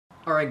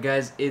Alright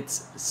guys,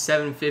 it's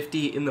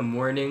 7:50 in the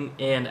morning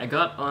and I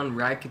got on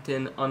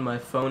Rakuten on my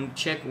phone to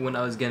check when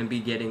I was going to be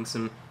getting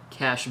some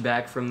cash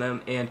back from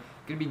them, and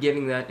I'm going to be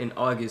getting that in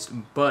August.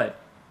 But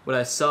what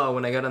I saw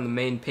when I got on the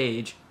main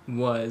page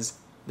was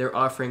they're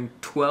offering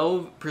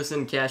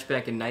 12% cash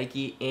back at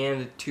Nike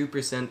and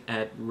 2%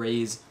 at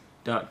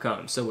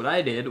Raise.com. So what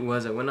I did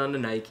was I went on to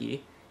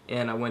Nike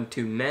and I went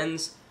to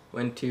men's,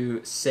 went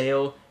to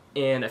sale,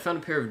 and I found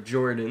a pair of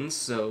Jordans.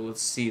 So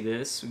let's see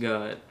this. We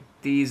got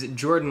these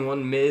Jordan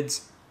 1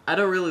 mids. I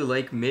don't really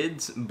like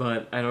mids,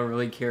 but I don't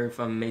really care if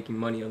I'm making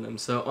money on them.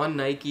 So on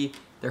Nike,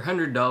 they're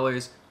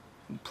 $100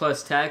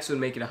 plus tax would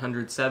make it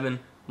 $107,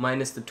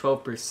 minus the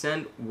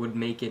 12% would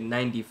make it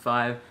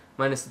 $95,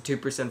 minus the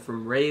 2%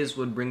 from Raise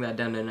would bring that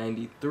down to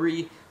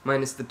 $93,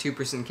 minus the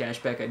 2% cash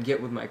back I'd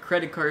get with my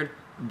credit card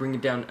would bring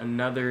it down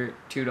another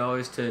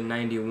 $2 to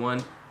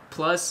 $91.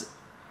 Plus,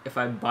 if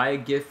I buy a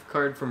gift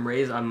card from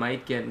Raise, I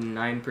might get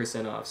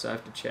 9% off, so I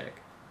have to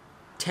check.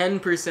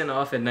 10%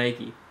 off at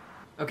Nike.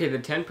 Okay, the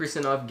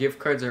 10% off gift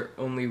cards are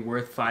only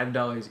worth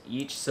 $5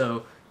 each,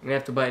 so I'm gonna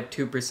have to buy a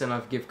 2%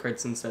 off gift card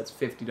since that's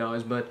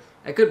 $50, but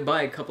I could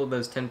buy a couple of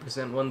those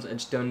 10% ones. I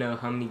just don't know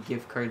how many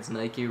gift cards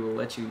Nike will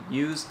let you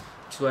use,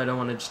 which is why I don't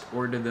want to just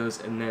order those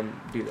and then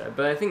do that.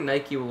 But I think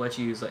Nike will let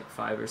you use like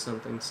 5 or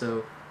something,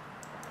 so.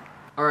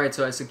 Alright,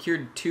 so I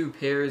secured 2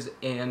 pairs,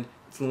 and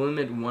it's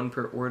limited 1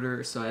 per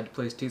order, so I had to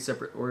place 2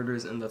 separate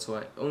orders, and that's why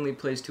I only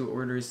placed 2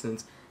 orders,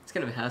 since it's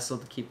kind of a hassle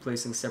to keep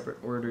placing separate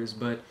orders.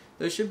 But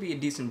those should be a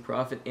decent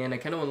profit, and I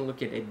kind of want to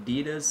look at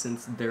Adidas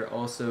since they're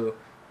also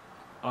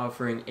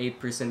offering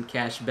 8%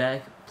 cash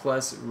back,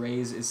 plus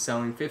Raise is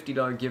selling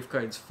 $50 gift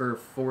cards for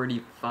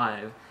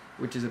 $45,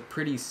 which is a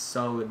pretty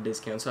solid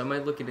discount. So I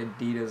might look at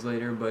Adidas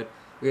later, but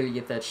we gotta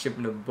get that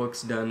shipment of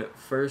books done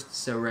first.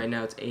 So right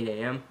now it's 8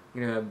 a.m.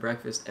 I'm gonna have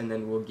breakfast and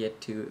then we'll get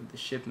to the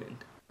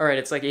shipment. Alright,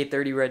 it's like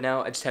 8:30 right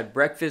now. I just had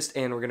breakfast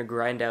and we're gonna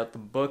grind out the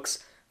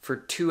books for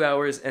 2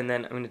 hours, and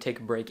then I'm going to take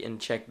a break and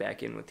check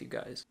back in with you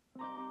guys.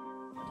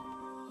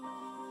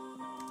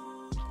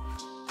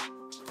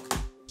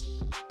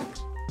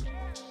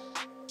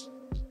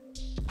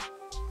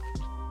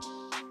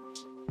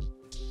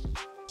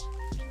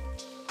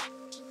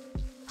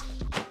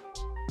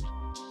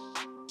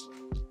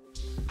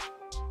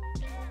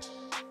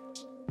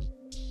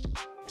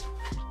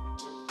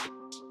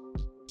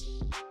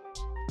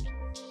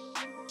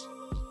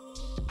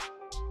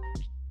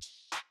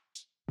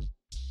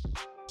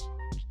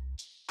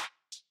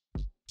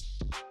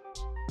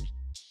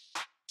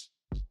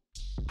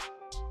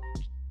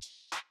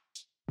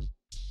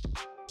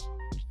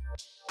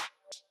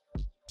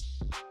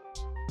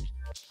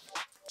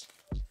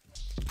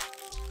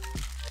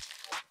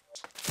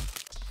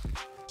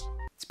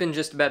 It's been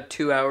just about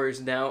 2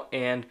 hours now,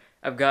 and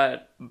I've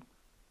got,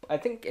 I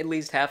think, at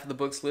least half of the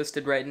books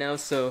listed right now.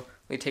 So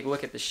let me take a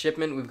look at the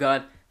shipment. We've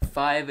got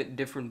 5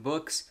 different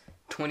books,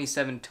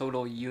 27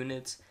 total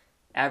units.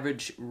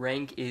 Average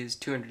rank is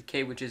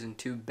 200K, which isn't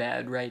too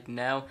bad right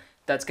now.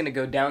 That's going to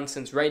go down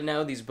since right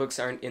now these books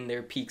aren't in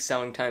their peak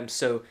selling time.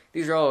 So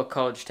these are all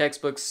college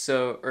textbooks,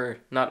 or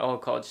not all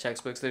college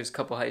textbooks. There's a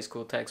couple high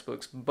school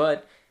textbooks,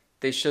 but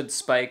they should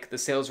spike. The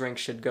sales rank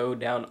should go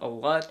down a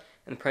lot,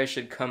 and the price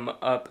should come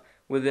up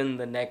within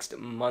the next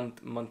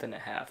month and a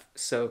half.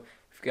 So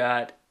we've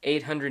got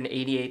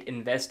 888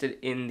 invested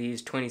in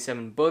these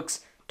 27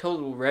 books.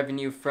 Total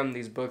revenue from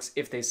these books,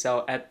 if they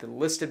sell at the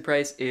listed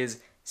price, is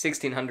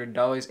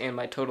 $1,600, and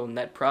my total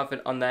net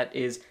profit on that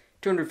is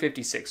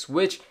 $256,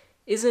 which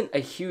isn't a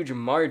huge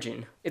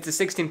margin. It's a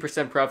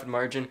 16% profit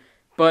margin,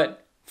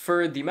 but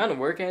for the amount of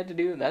work I had to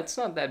do, that's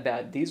not that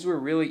bad. These were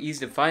really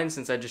easy to find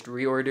since I just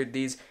reordered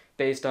these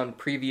based on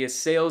previous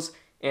sales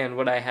and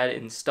what I had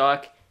in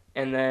stock.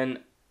 And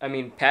then, I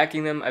mean,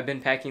 packing them, I've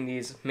been packing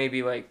these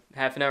maybe like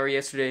half an hour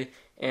yesterday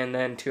and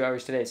then 2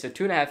 hours today. So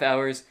 2.5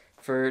 hours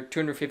for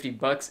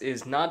 $250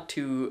 is not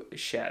too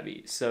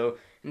shabby. So I'm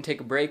going to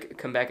take a break,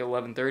 come back at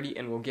 11:30,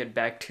 and we'll get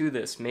back to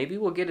this. Maybe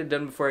we'll get it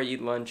done before I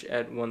eat lunch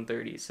at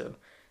 1:30, so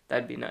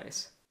that'd be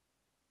nice.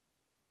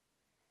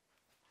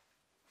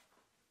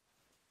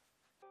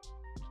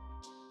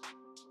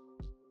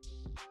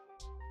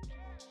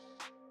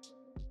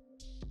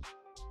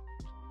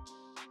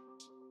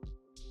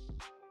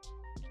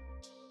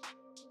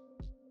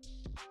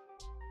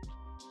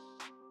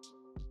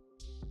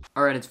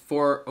 Alright, it's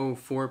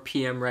 4:04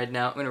 p.m. right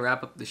now. I'm going to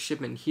wrap up the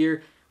shipment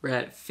here. We're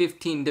at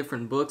 15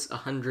 different books,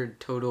 100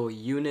 total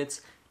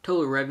units.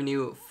 Total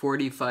revenue,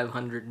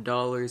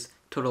 $4,500.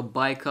 Total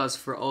buy cost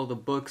for all the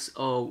books,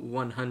 all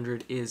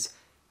 100, is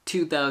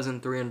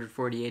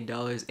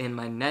 $2,348. And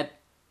my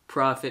net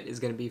profit is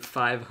going to be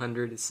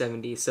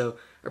 $570. So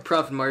our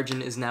profit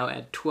margin is now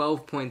at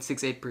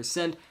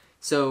 12.68%.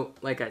 So,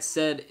 like I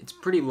said, it's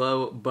pretty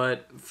low,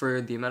 but for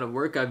the amount of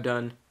work I've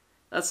done,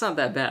 that's not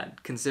that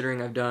bad,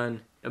 considering I've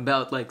done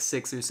about like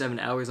 6 or 7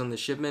 hours on the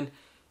shipment,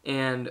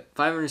 and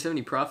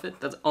 570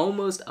 profit. That's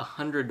almost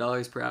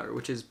 $100 per hour,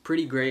 which is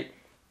pretty great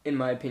in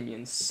my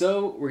opinion.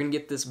 So we're gonna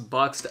get this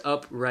boxed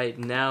up right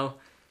now.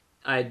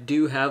 I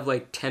do have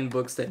like 10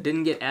 books that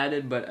didn't get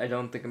added, but I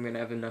don't think I'm going to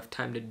have enough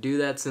time to do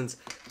that since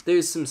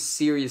there's some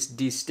serious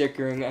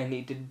de-stickering I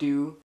need to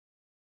do.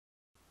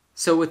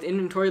 So with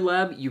Inventory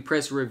Lab, you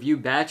press Review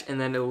Batch, and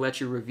then it'll let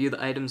you review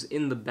the items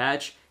in the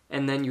batch,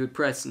 and then you would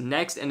press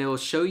Next, and it'll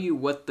show you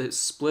what the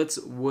splits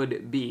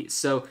would be.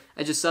 So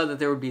I just saw that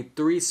there would be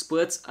 3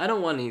 splits. I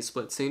don't want any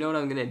splits, so you know what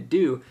I'm going to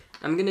do?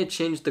 I'm going to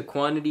change the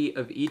quantity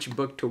of each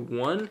book to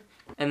 1,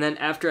 and then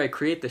after I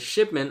create the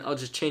shipment, I'll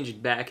just change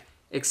it back,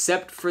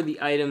 except for the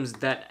items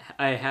that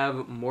I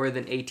have more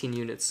than 18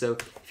 units. So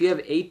if you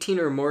have 18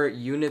 or more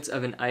units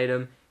of an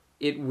item,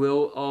 it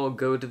will all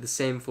go to the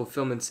same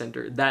fulfillment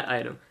center, that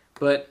item.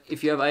 But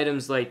if you have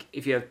items like,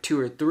 if you have 2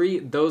 or 3,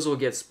 those will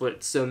get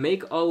split. So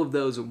make all of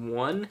those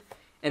 1,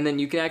 and then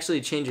you can actually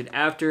change it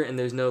after, and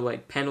there's no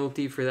like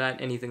penalty for that,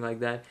 anything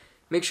like that.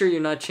 Make sure you're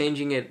not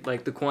changing it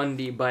like the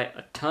quantity by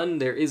a ton.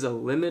 There is a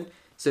limit.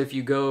 So if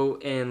you go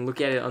and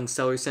look at it on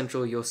Seller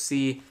Central, you'll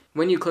see,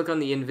 when you click on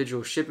the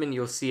individual shipment,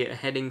 you'll see a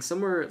heading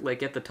somewhere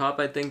like at the top,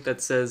 I think,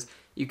 that says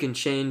you can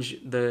change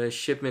the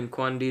shipment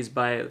quantities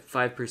by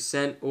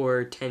 5%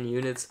 or 10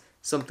 units,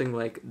 something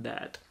like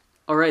that.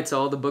 Alright, so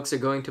all the books are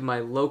going to my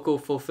local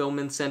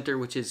fulfillment center,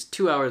 which is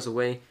 2 hours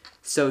away.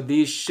 So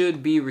these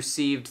should be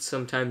received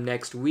sometime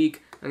next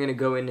week. I'm going to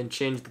go in and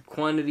change the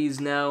quantities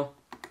now.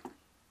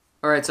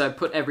 Alright, so I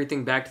put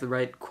everything back to the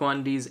right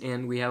quantities,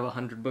 and we have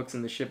 100 books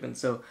in the shipment.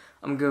 So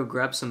I'm going to go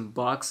grab some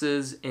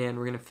boxes, and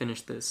we're going to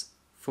finish this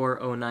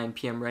 4:09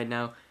 p.m. right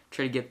now.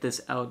 Try to get this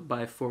out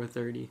by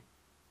 4:30.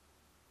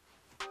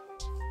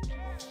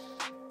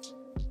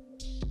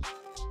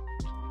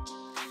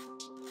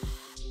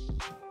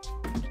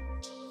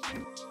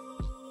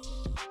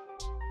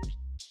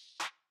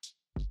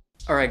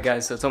 Alright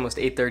guys, so it's almost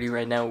 8:30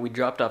 right now. We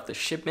dropped off the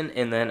shipment,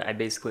 and then I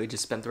basically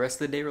just spent the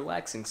rest of the day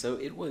relaxing. So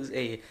it was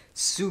a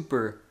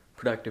super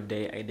productive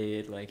day. I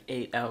did like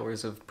 8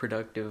 hours of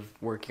productive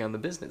working on the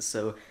business.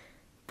 So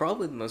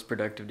probably the most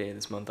productive day of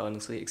this month,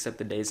 honestly, except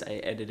the days I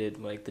edited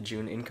like the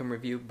June income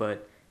review.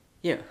 But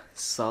yeah,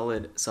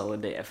 solid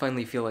day. I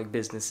finally feel like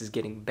business is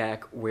getting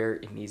back where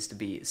it needs to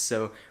be.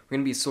 So we're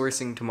going to be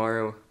sourcing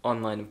tomorrow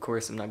online, of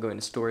course. I'm not going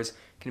to stores.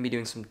 Going to be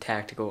doing some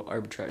tactical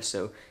arbitrage,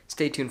 so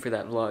stay tuned for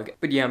that vlog.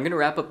 But yeah, I'm going to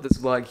wrap up this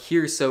vlog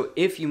here, so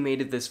if you made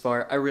it this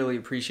far, I really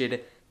appreciate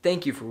it.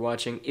 Thank you for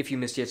watching. If you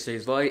missed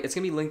yesterday's vlog, it's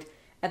going to be linked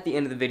at the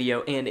end of the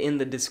video and in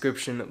the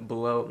description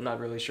below. I'm not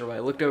really sure why I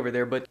looked over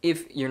there, but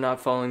if you're not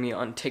following me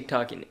on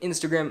TikTok and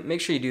Instagram, make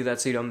sure you do that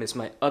so you don't miss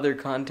my other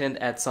content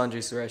at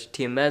Sanjay Suresh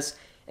TMS,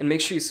 and make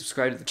sure you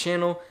subscribe to the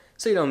channel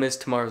so you don't miss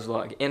tomorrow's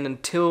vlog. And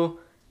until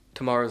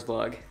tomorrow's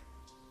vlog,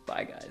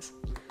 bye guys.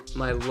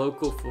 My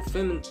local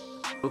fulfillments